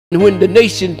When the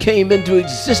nation came into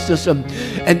existence, and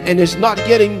it's not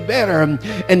getting better,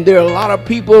 and there are a lot of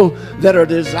people that are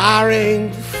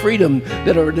desiring freedom,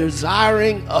 that are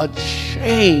desiring a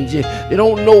change. They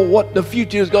don't know what the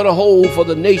future is going to hold for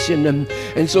the nation,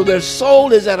 and so their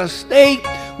soul is at a state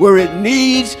where it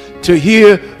needs to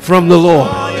hear from the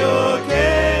Lord.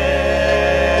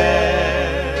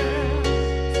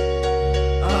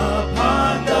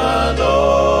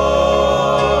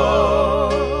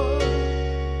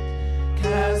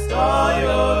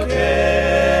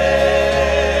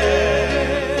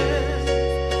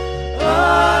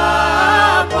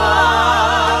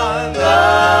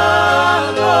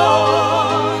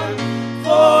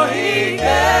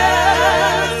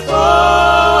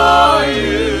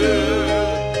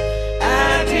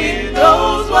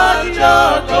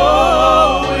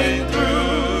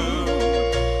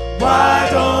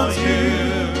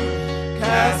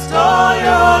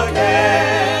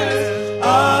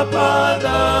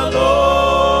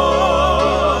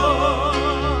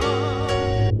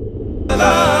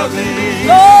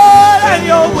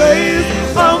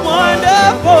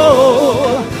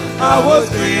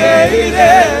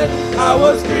 I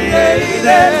was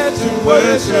created to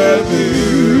worship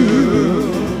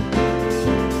you.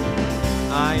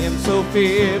 I am so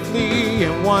fearfully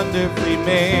and wonderfully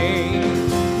made.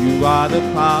 You are the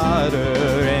potter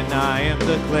and I am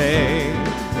the clay.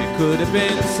 It could have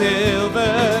been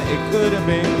silver, it could have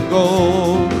been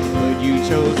gold, but you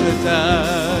chose the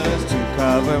dust to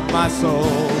cover my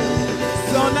soul.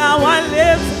 So now I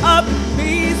lift up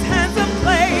these hands of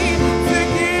clay to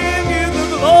give you the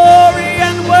glory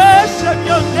and worship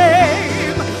your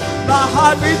name. My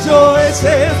heart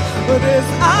rejoices, for this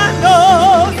I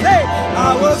know. Say,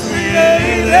 I was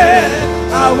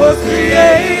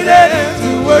created to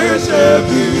worship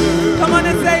you. Come on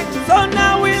and say, so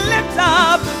now we lift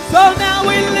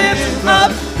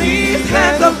up these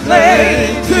hands of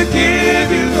clay to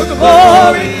give you the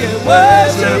glory and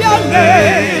worship your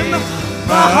name.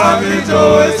 My heart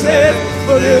rejoices,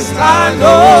 for this I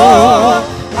know.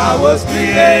 I was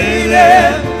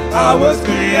created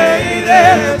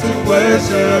to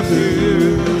worship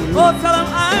you. Oh, tell him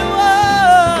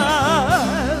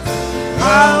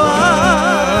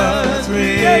I was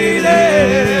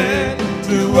created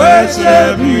to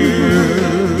worship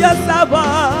you. Yes, I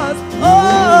was.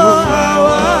 Oh, I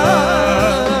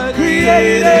was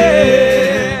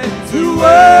created to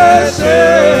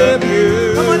worship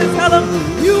you. Come on and tell him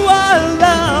you are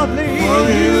lovely. Oh,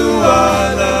 you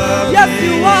are lovely. Yes,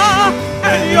 you are.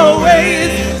 And your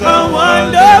ways are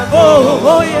wonderful.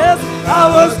 Oh yes, I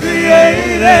was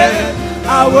created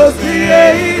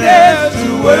to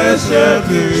worship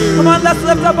you. Come on, let's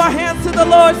lift up our hands to the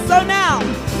Lord.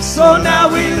 So now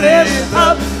we lift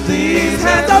up these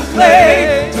hands of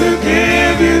clay to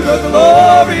give you the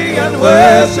glory and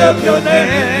worship your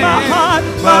name. My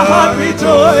heart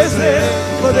rejoices,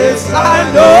 for this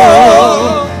I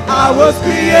know. I was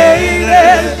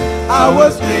created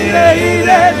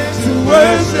to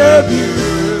worship you.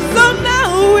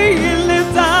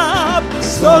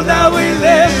 So now we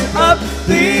lift up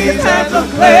these hands of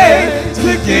clay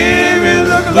to give you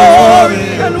the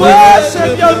glory and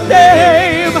worship your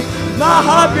name. My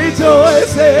heart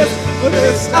rejoices, for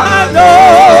this I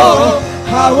know.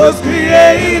 I was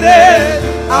created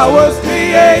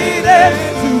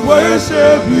to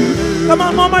worship you. Come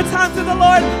on, one more time to the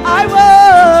Lord. I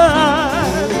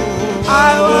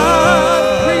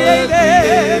was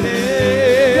created,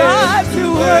 God, to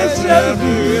worship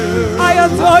you. I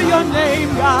adore your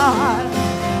name, God.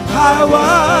 I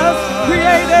was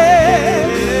created,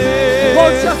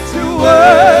 just to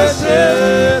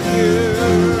worship you.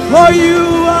 For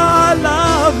you are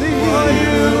lovely.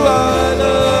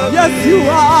 Yes, you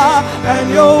are, and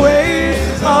your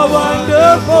ways are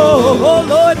wonderful. Oh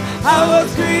Lord, I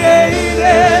was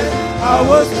created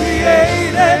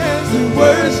to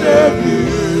worship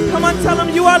you. Come on, tell them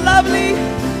you are lovely.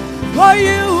 For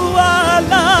you are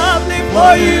lovely.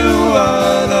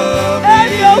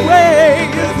 And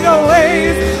your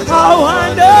ways are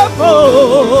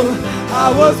wonderful. I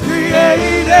was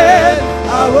created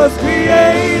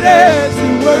to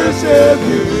worship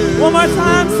you. One more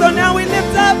time. So now we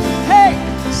lift up,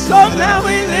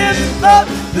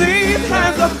 these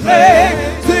hands of clay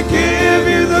to give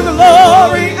you the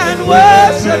glory and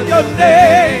worship your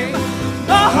name.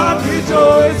 My heart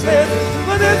rejoices,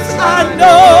 for this I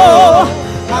know.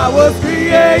 I was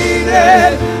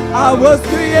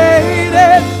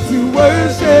created to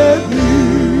worship you.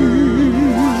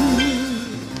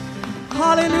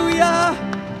 Hallelujah.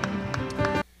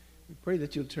 We pray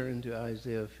that you'll turn to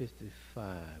Isaiah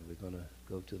 55. We're going to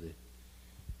go to the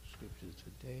scriptures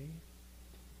today.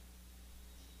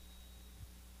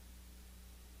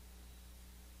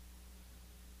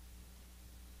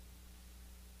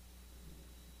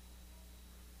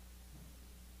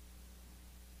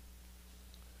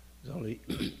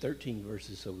 13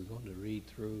 verses, so we're going to read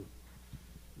through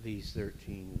these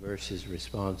 13 verses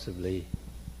responsibly.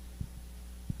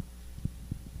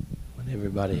 When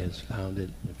everybody has found it,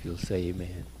 if you'll say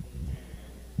amen.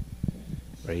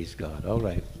 Praise God. All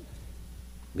right.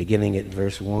 Beginning at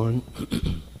verse 1.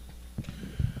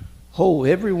 Ho,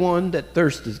 everyone that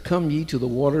thirsteth, come ye to the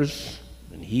waters,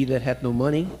 and he that hath no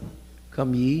money,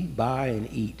 come ye, buy and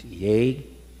eat. Yea,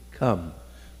 come,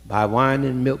 buy wine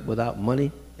and milk without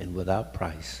money and without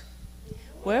price.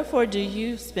 Wherefore do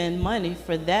you spend money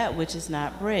for that which is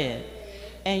not bread,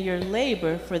 and your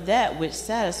labor for that which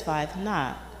satisfieth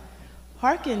not?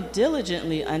 Hearken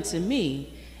diligently unto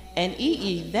me, and eat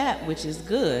ye that which is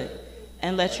good,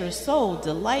 and let your soul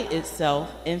delight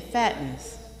itself in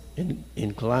fatness.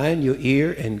 Incline your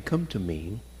ear and come to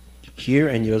me. Hear,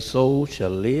 and your soul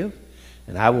shall live,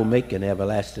 and I will make an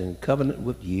everlasting covenant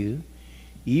with you,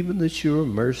 even the sure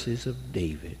mercies of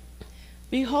David.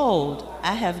 Behold,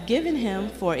 I have given him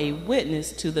for a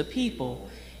witness to the people,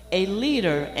 a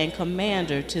leader and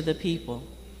commander to the people.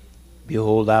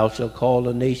 Behold, thou shalt call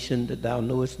a nation that thou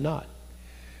knowest not.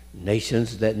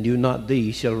 Nations that knew not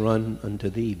thee shall run unto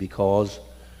thee, because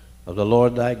of the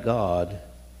Lord thy God,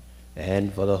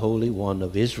 and for the Holy One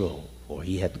of Israel, for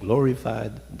he hath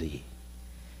glorified thee.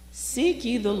 Seek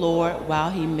ye the Lord while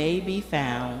he may be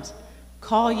found.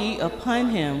 Call ye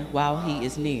upon him while he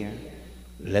is near.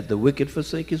 Let the wicked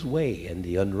forsake his way, and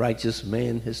the unrighteous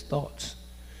man his thoughts.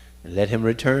 And let him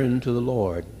return to the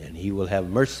Lord, and he will have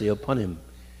mercy upon him,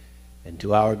 and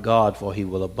to our God, for he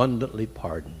will abundantly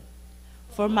pardon.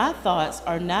 For my thoughts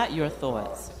are not your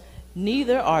thoughts,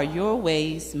 neither are your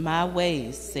ways my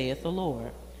ways, saith the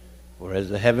Lord. For as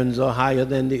the heavens are higher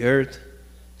than the earth,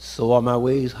 so are my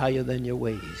ways higher than your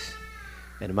ways,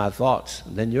 and my thoughts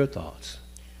than your thoughts.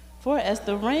 For as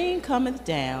the rain cometh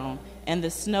down, and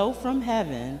the snow from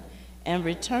heaven, and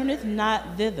returneth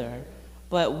not thither,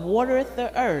 but watereth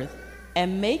the earth,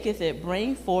 and maketh it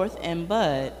bring forth and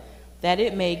bud, that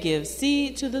it may give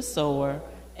seed to the sower,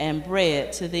 and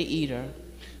bread to the eater.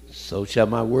 So shall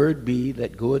my word be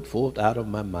that goeth forth out of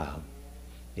my mouth.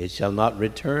 It shall not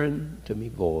return to me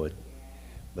void,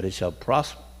 but it shall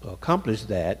accomplish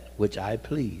that which I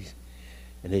please,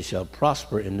 and it shall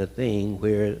prosper in the thing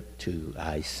whereto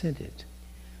I sent it.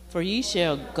 For ye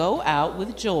shall go out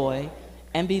with joy,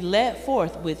 and be led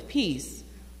forth with peace.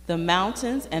 The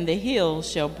mountains and the hills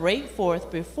shall break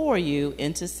forth before you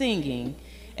into singing,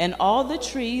 and all the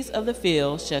trees of the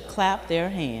field shall clap their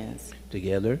hands.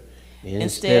 Together,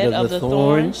 instead of the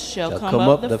thorns shall come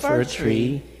up the fir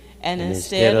tree, and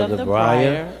instead of the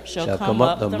briar shall come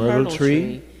up the myrtle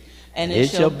tree, and it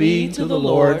shall be to the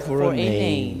Lord for a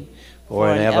name, for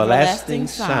an everlasting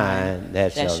sign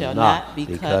that shall not be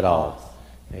cut off.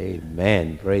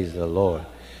 Amen. Praise the Lord.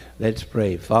 Let's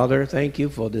pray. Father, thank you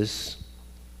for this,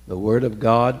 the Word of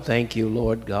God. Thank you,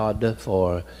 Lord God,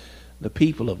 for the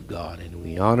people of God. And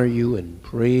we honor you and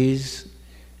praise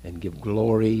and give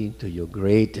glory to your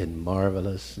great and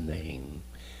marvelous name.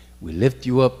 We lift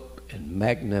you up and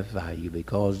magnify you,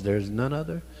 because there's none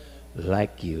other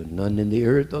like you, none in the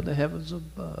earth or the heavens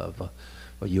above.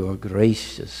 For you are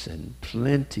gracious and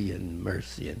plenty in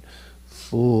mercy and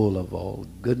full of all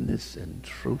goodness and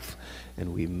truth.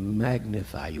 And we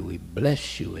magnify you, we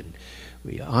bless you, and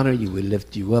we honor you, we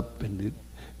lift you up and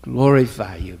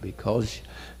glorify you, because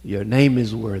your name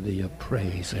is worthy of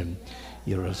praise, and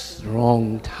you're a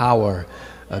strong tower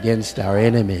against our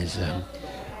enemies.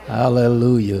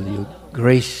 Hallelujah. You're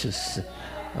gracious,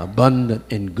 abundant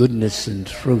in goodness and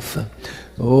truth.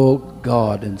 Oh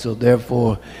God, and so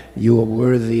therefore you are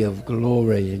worthy of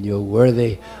glory, and you're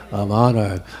worthy of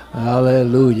honor.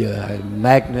 Hallelujah. I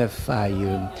magnify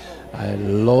you. I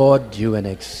laud you and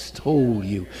extol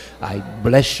you. I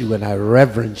bless you and I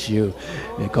reverence you,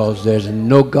 because there's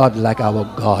no God like our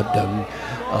God,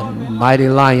 a mighty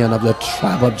Lion of the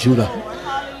tribe of Judah.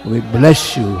 We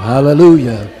bless you.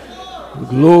 Hallelujah.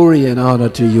 Glory and honor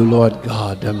to you, Lord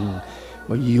God.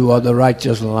 For you are the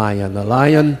righteous Lion, the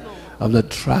Lion of the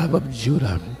tribe of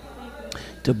Judah,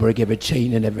 to break every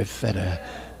chain and every fetter,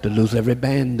 to loose every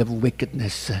band of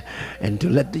wickedness, and to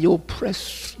let the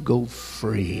oppressed go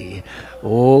free.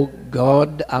 Oh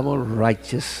God, our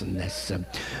righteousness,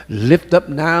 lift up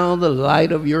now the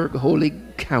light of your holy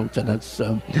countenance,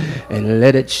 and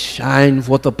let it shine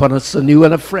forth upon us anew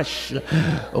and afresh.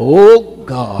 Oh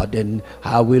God, and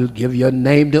I will give your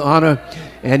name to honor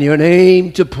and your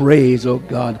name to praise. Oh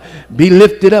God, be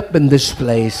lifted up in this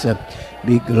place,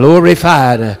 be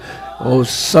glorified, O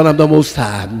Son of the Most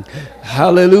High.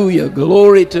 Hallelujah.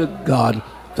 Glory to God.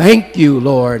 Thank you,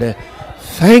 Lord.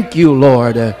 Thank you,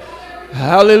 Lord.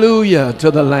 Hallelujah to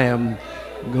the Lamb.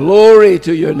 Glory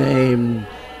to your name.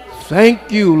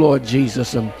 Thank you, Lord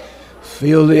Jesus.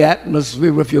 Fill the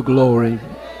atmosphere with your glory.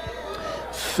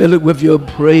 Fill it with your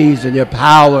praise and your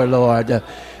power, Lord,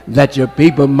 that your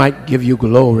people might give you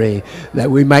glory, that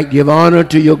we might give honor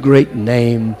to your great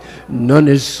name. None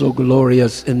is so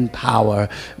glorious in power.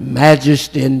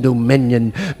 Majesty and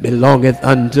dominion belongeth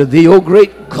unto thee, O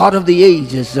great God of the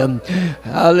ages.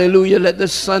 Hallelujah. Let the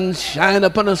sun shine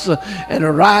upon us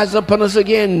and rise upon us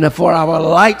again, for our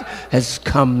light has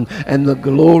come and the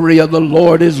glory of the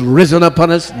Lord is risen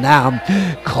upon us now.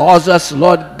 Cause us,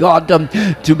 Lord God,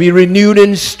 to be renewed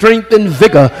in strength and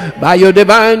vigor by your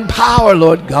divine power,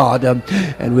 Lord God.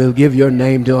 And we'll give your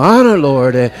name to honor,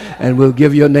 Lord, and we'll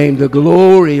give your name the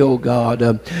glory, oh God,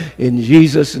 in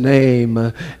Jesus' name.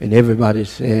 And everybody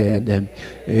said,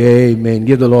 amen.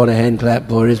 Give the Lord a hand clap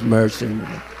for his mercy.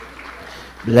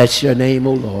 Bless your name,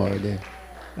 O Lord.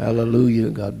 Hallelujah.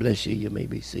 God bless you. You may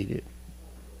be seated.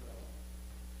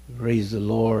 Praise the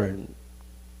Lord.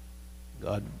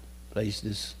 God placed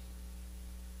this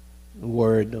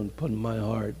word upon my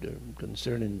heart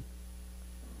concerning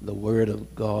the word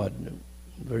of God.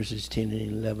 Verses 10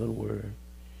 and 11 were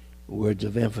words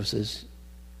of emphasis.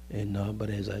 And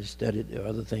but as I studied, there are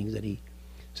other things that he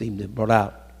seemed to have brought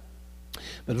out.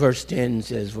 But verse 10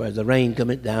 says, for as the rain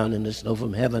cometh down and the snow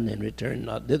from heaven and return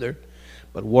not thither,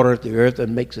 but watereth the earth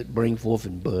and makes it bring forth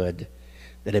and bud,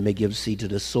 that it may give seed to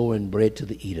the sower and bread to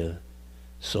the eater,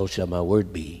 so shall my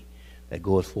word be that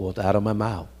goeth forth out of my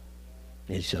mouth.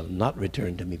 It shall not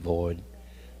return to me void,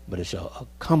 but it shall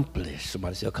accomplish,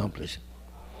 somebody say accomplish,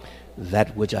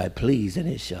 that which I please, and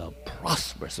it shall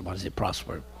prosper, somebody say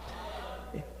prosper,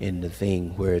 in the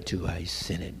thing whereto I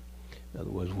sent it. In other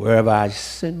words, wherever I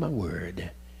send my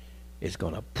word, it's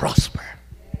going to prosper.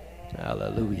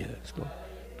 Hallelujah. It's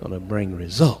going to bring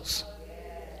results.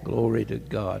 Glory to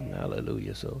God.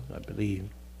 Hallelujah. So I believe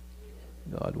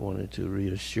God wanted to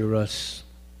reassure us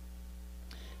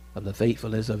of the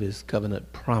faithfulness of his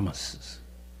covenant promises.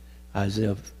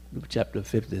 Isaiah chapter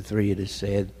 53, it is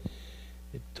said,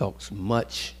 it talks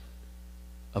much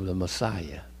of the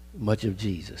Messiah, much of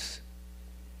Jesus.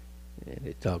 And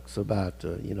it talks about,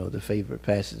 the favorite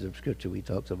passage of Scripture. We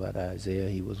talked about Isaiah.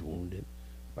 He was wounded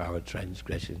for our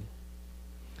transgression.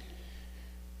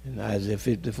 In Isaiah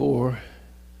 54,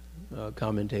 a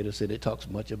commentator said it talks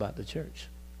much about the church.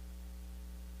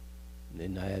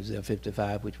 In Isaiah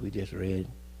 55, which we just read,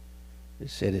 it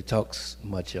said it talks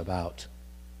much about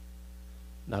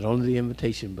not only the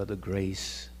invitation, but the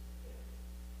grace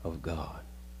of God.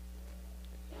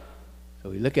 So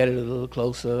we look at it a little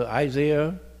closer. Isaiah,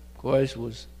 of course,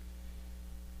 was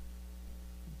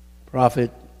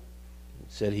prophet.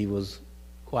 Said he was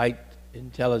quite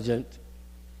intelligent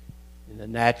in the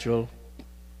natural,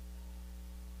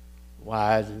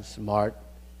 wise and smart,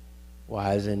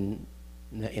 wise in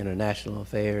international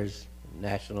affairs,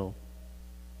 national.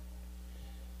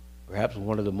 Perhaps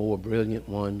one of the more brilliant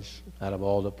ones out of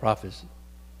all the prophets.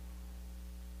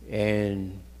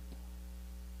 And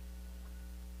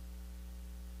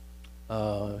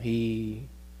he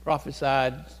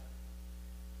prophesied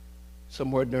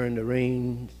somewhere during the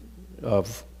reign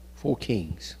of 4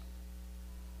 kings.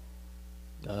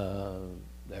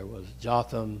 There was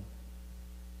Jotham,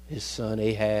 his son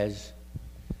Ahaz,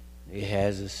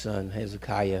 Ahaz's son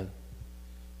Hezekiah,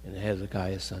 and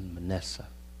Hezekiah's son Manasseh.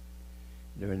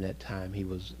 During that time, he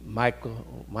was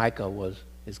Micah was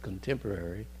his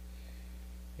contemporary,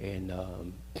 and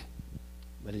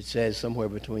but it says somewhere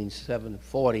between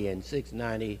 740 and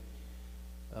 690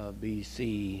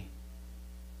 BC.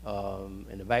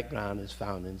 And the background is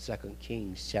found in 2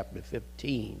 Kings chapter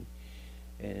 15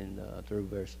 and through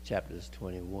verse chapters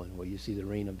 21, where you see the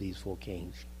reign of these 4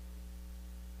 kings.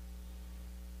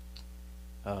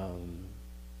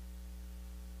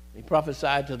 He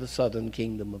prophesied to the southern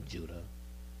kingdom of Judah.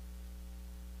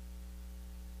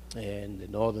 And the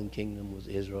northern kingdom was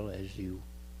Israel, as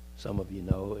some of you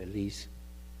know at least,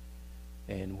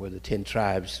 and where the 10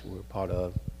 tribes were part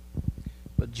of.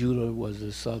 But Judah was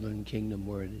the southern kingdom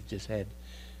where it just had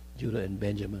Judah and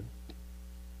Benjamin.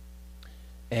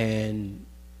 And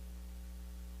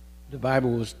the Bible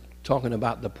was talking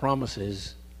about the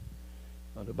promises.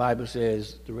 The Bible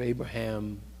says through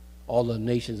Abraham, all the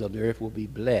nations of the earth will be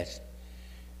blessed.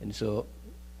 And so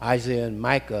Isaiah and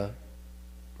Micah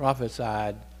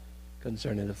prophesied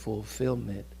concerning the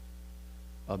fulfillment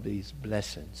of these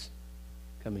blessings,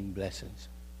 coming blessings.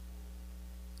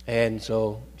 And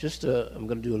so I'm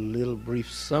going to do a little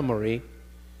brief summary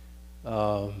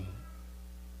of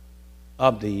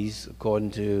these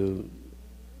according to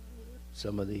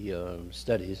some of the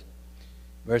studies.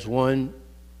 Verse 1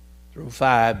 through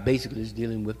 5 basically is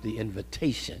dealing with the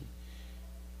invitation.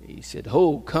 He said,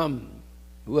 "Ho, come,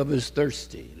 whoever is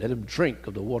thirsty, let him drink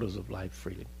of the waters of life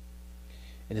freely."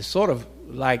 And it's sort of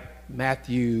like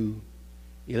Matthew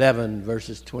 11,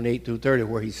 verses 28 through 30,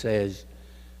 where he says,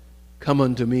 "Come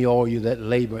unto me, all you that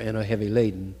labor and are heavy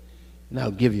laden, and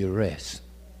I'll give you rest."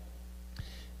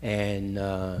 And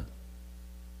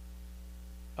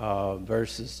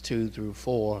verses 2 through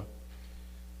 4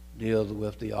 deals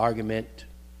with the argument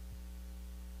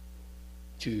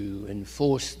to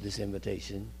enforce this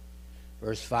invitation.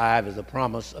 Verse 5 is a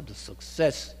promise of the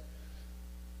success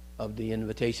of the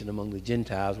invitation among the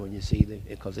Gentiles when you see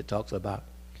because it talks about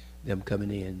them coming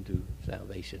in through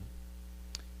salvation.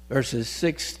 Verses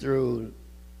 6 through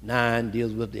 9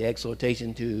 deals with the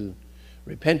exhortation to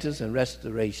repentance and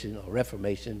restoration or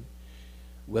reformation,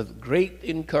 with great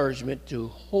encouragement to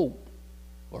hope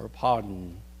or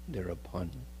pardon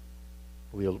thereupon.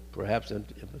 We'll perhaps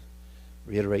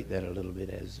reiterate that a little bit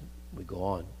as we go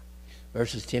on.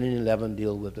 Verses 10 and 11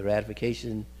 deal with the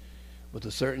ratification with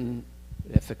a certain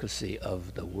efficacy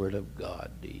of the Word of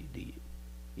God, the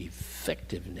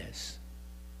effectiveness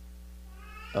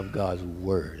of God's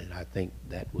Word. And I think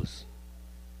that was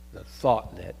the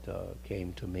thought that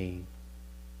came to me.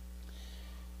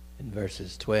 In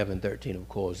verses 12 and 13, of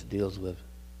course, deals with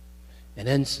an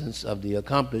instance of the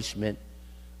accomplishment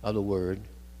of the Word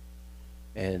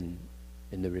and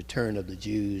in the return of the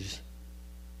Jews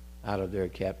out of their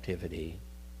captivity.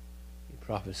 He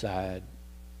prophesied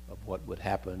of what would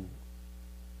happen,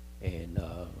 and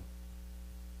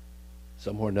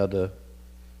somewhere or another,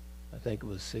 I think it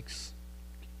was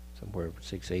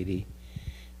 680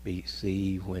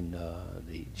 BC when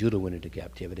the Judah went into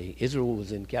captivity. Israel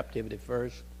was in captivity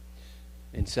first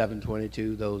in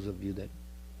 722. Those of you that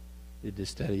did this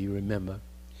study, you remember,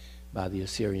 by the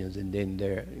Assyrians, and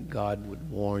then God would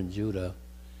warn Judah.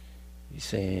 He's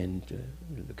saying,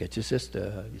 look at your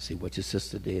sister. You see what your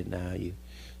sister did now. You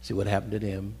see what happened to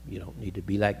them. You don't need to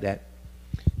be like that.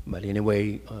 But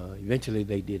anyway, eventually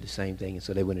they did the same thing, and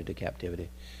so they went into captivity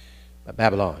by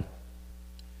Babylon.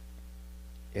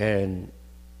 And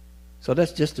so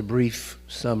that's just a brief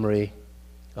summary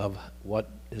of what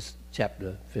this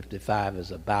chapter 55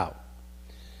 is about.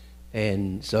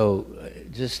 And so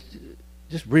just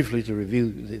briefly to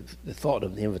review the thought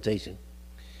of the invitation.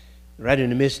 Right in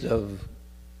the midst of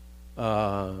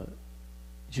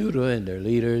Judah and their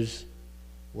leaders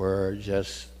were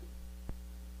just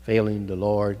failing the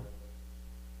Lord.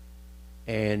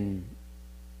 And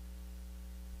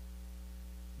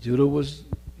Judah was,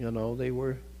 they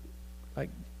were like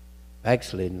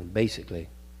backsliding, basically.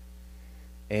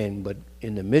 But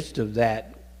in the midst of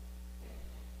that,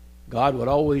 God would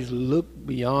always look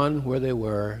beyond where they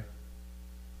were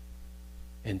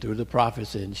and through the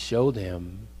prophets and show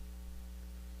them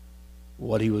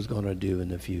what he was going to do in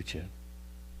the future.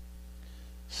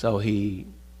 So he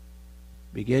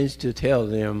begins to tell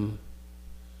them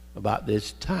about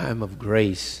this time of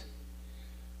grace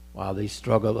while they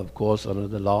struggle, of course, under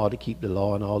the law, to keep the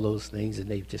law and all those things, and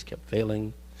they just kept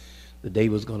failing. The day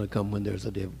was going to come when there's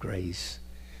a day of grace,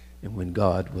 and when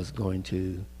God was going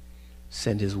to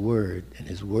send his word, and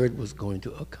his word was going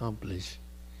to accomplish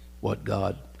what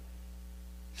God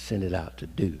sent it out to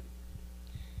do.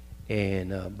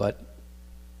 But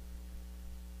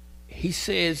he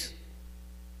says,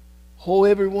 "Ho,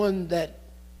 everyone that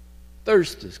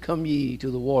thirsteth, come ye to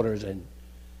the waters, and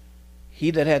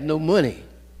he that hath no money,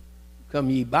 come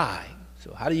ye buy."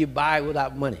 So how do you buy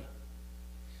without money?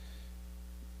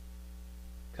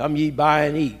 Come ye buy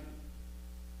and eat.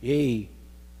 Yea,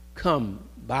 come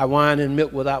buy wine and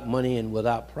milk without money and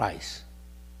without price.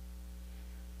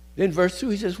 Then verse 2,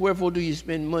 he says, "Wherefore do you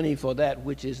spend money for that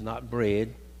which is not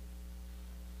bread,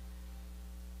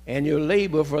 and your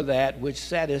labor for that which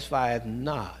satisfieth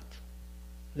not?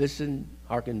 Listen,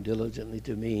 hearken diligently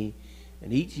to me,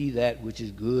 and eat ye that which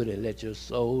is good, and let your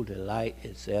soul delight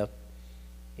itself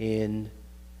in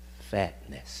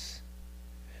fatness."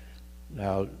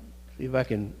 Now, see if I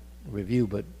can review,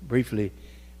 but briefly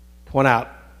point out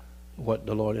what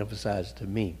the Lord emphasized to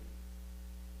me.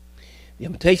 The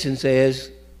invitation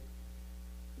says,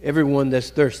 everyone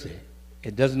that's thirsty.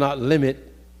 It does not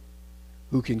limit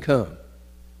who can come.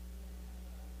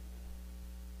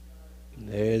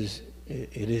 The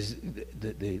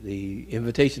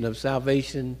invitation of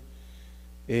salvation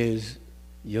is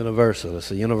universal.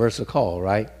 It's a universal call,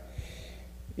 right?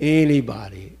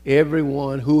 Anybody,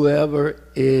 everyone, whoever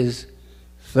is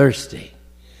thirsty.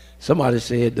 Somebody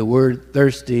said the word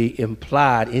thirsty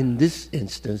implied in this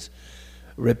instance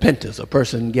repentance, a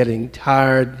person getting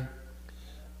tired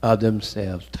of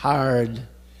themselves, tired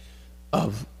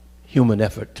of human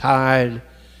effort, tired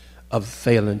of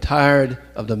failing, tired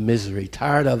of the misery,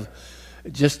 tired of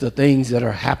just the things that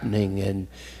are happening,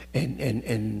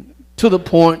 and to the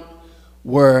point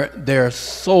where their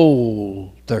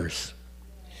soul thirsts.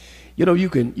 You know, you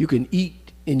can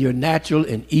eat in your natural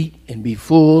and eat and be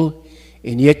full,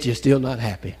 and yet you're still not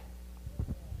happy.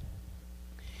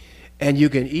 And you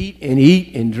can eat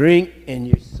and drink, and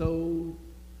your soul,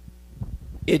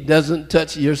 it doesn't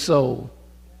touch your soul.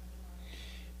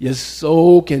 Your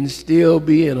soul can still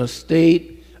be in a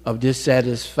state of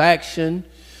dissatisfaction.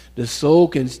 The soul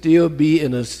can still be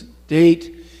in a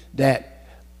state that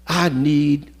I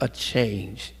need a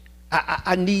change.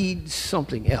 I need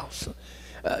something else.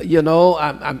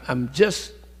 I'm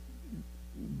just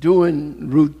doing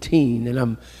routine, and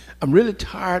I'm really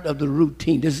tired of the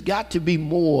routine. There's got to be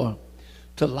more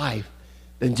to life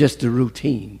than just the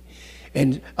routine.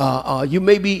 And you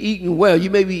may be eating well. You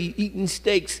may be eating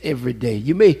steaks every day.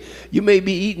 You may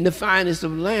be eating the finest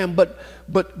of lamb, but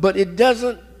it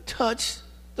doesn't touch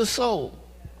the soul.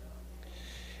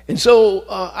 And so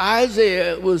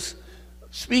Isaiah was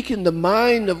speaking the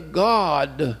mind of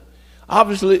God.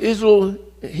 Obviously, Israel,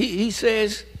 he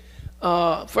says,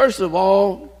 first of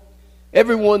all,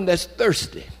 everyone that's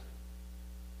thirsty,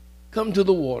 come to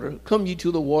the water. Come ye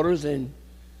to the waters, and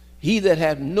he that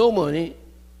hath no money,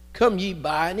 come ye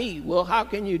buy and eat. Well, how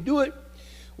can you do it?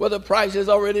 Well, the price has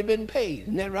already been paid.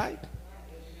 Isn't that right?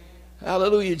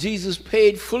 Hallelujah. Jesus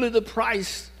paid fully the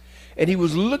price, and he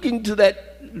was looking to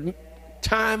that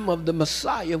time of the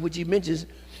Messiah, which he mentions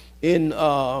in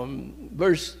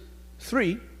verse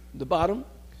 3, the bottom,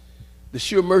 the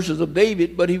sure mercies of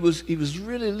David. But he was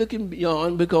really looking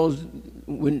beyond, because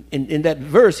when in that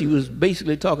verse he was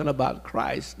basically talking about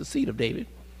Christ, the seed of David.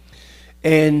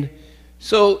 And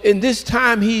so in this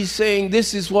time he's saying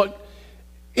this is what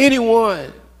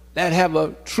anyone that have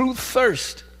a true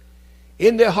thirst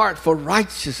in their heart for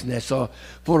righteousness or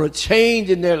for a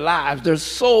change in their lives, their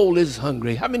soul is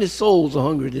hungry. How many souls are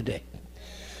hungry today?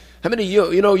 How many how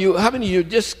many of you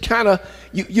just kind of,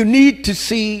 you need to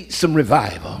see some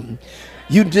revival?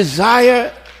 You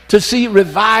desire to see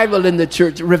revival in the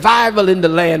church, revival in the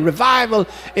land, revival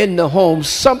in the home,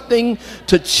 something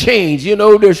to change. You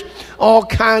know, there's all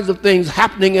kinds of things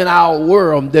happening in our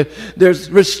world. There's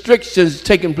restrictions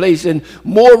taking place, and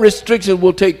more restrictions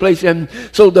will take place. And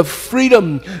so the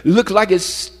freedom looks like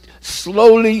it's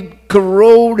slowly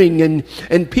corroding,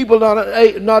 and people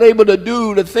are not able to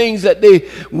do the things that they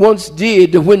once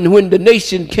did when the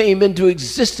nation came into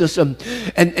existence, and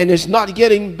it's not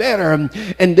getting better.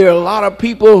 And there are a lot of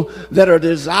people that are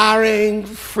desiring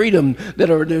freedom,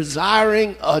 that are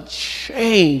desiring a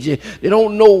change. They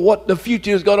don't know what the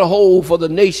future is going to hold for the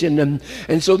nation,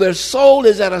 and so their soul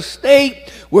is at a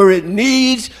state where it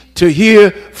needs to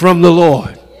hear from the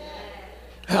Lord.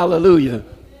 Hallelujah.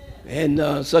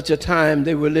 And such a time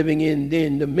they were living in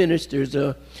then, the ministers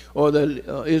or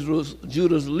the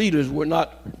Judah's leaders were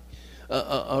not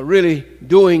really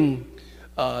doing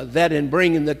that and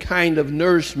bringing the kind of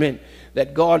nourishment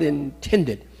that God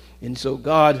intended. And so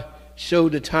God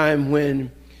showed a time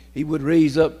when he would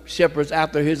raise up shepherds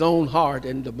after his own heart,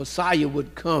 and the Messiah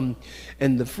would come,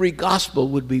 and the free gospel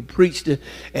would be preached,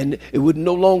 and it would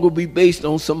no longer be based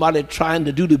on somebody trying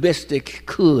to do the best they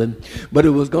could, but it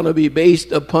was going to be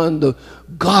based upon the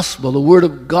gospel, the word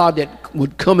of God that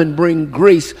would come and bring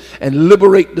grace and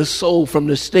liberate the soul from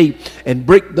the state and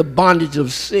break the bondage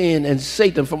of sin and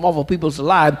Satan from off of people's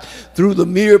lives through the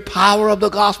mere power of the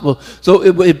gospel. So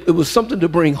it was something to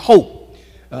bring hope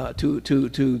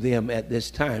to them at this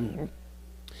time.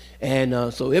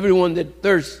 And so everyone that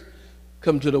thirsts,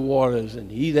 come to the waters,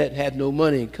 and he that had no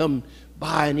money, come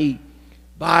buy and eat.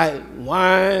 Buy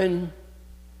wine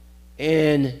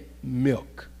and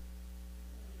milk.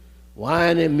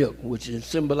 Wine and milk, which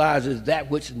symbolizes that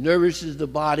which nourishes the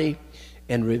body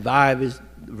and revives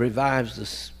the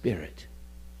spirit.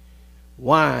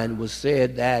 Wine was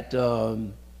said that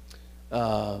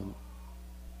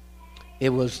it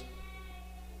was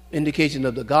indication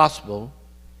of the gospel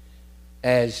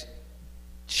as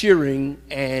cheering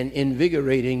and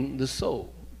invigorating the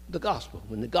soul. The gospel,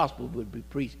 when the gospel would be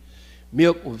preached.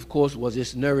 Milk, of course, was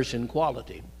its nourishing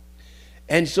quality.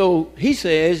 And so he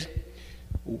says,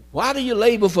 why do you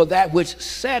labor for that which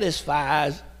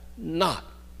satisfies not?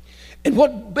 And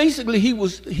what basically he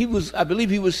was, I believe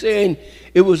he was saying,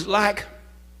 it was like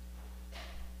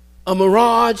a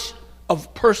mirage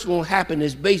of personal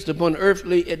happiness based upon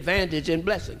earthly advantage and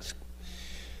blessings.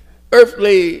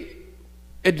 Earthly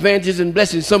advantages and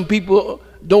blessings. Some people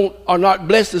are not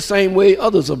blessed the same way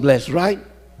others are blessed, right?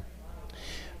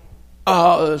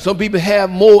 Some people have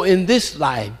more in this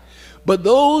life, but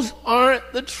those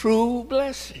aren't the true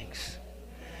blessings.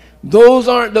 those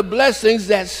aren't the blessings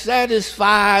that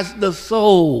satisfies the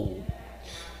soul.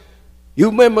 You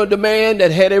remember the man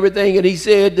that had everything, and he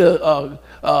said,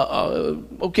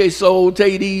 okay, soul,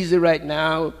 take it easy right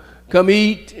now. Come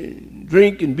eat, and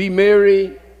drink, and be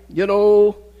merry, you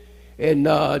know, and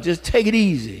just take it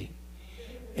easy.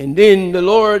 And then the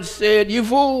Lord said, you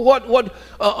fool,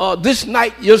 this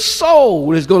night your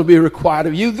soul is going to be required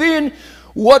of you. Then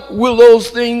what will those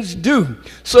things do?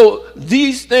 So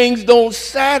these things don't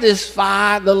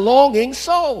satisfy the longing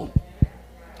soul.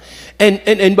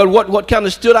 But what kind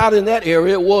of stood out in that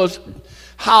area was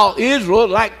how Israel,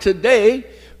 like today,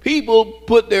 people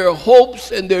put their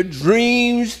hopes and their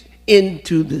dreams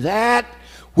into that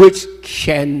which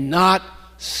cannot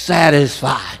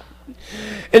satisfy.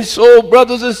 And so,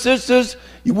 brothers and sisters,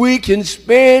 we can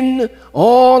spend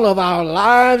all of our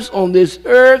lives on this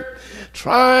earth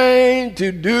trying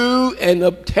to do and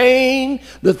obtain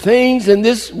the things in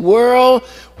this world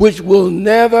which will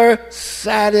never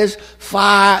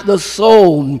satisfy the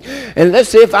soul. And let's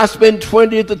say if I spend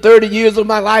 20 to 30 years of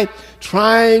my life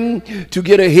trying to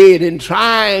get ahead and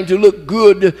trying to look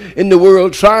good in the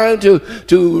world, trying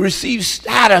to receive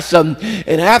status,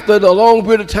 and after the long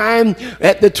period of time,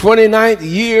 at the 29th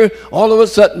year, all of a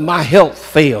sudden my health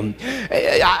failed.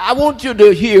 I want you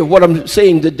to hear what I'm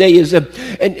saying today is,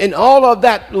 and all of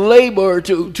that labor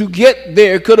to get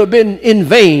there could have been in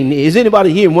vain. Is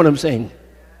anybody hearing what I'm saying?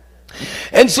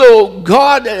 And so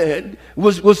God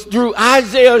was through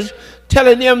Isaiah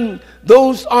telling them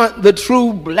those aren't the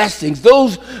true blessings.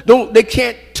 They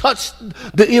can't touch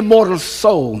the immortal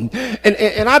soul.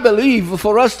 And I believe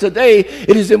for us today,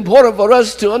 it is important for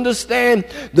us to understand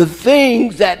the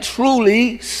things that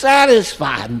truly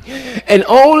satisfy. And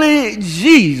only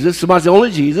Jesus, somebody say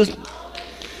only Jesus,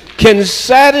 can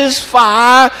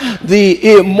satisfy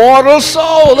the immortal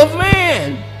soul of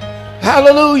man.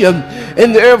 Hallelujah.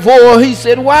 And therefore he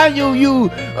said, why you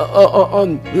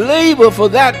labor for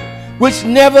that which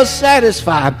never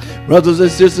satisfy? Brothers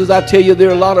and sisters, I tell you, there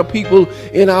are a lot of people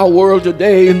in our world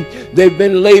today, they've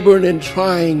been laboring and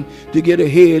trying to get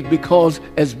ahead because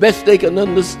as best they can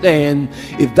understand,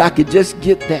 if I could just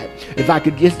get that, if I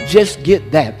could just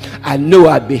get that, I know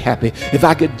I'd be happy. If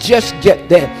I could just get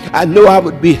that, I know I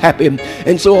would be happy.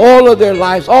 And so all of their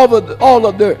lives, all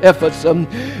of their efforts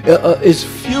is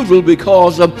futile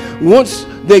because once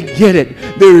they get it,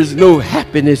 there is no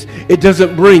happiness. It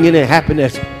doesn't bring any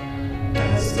happiness.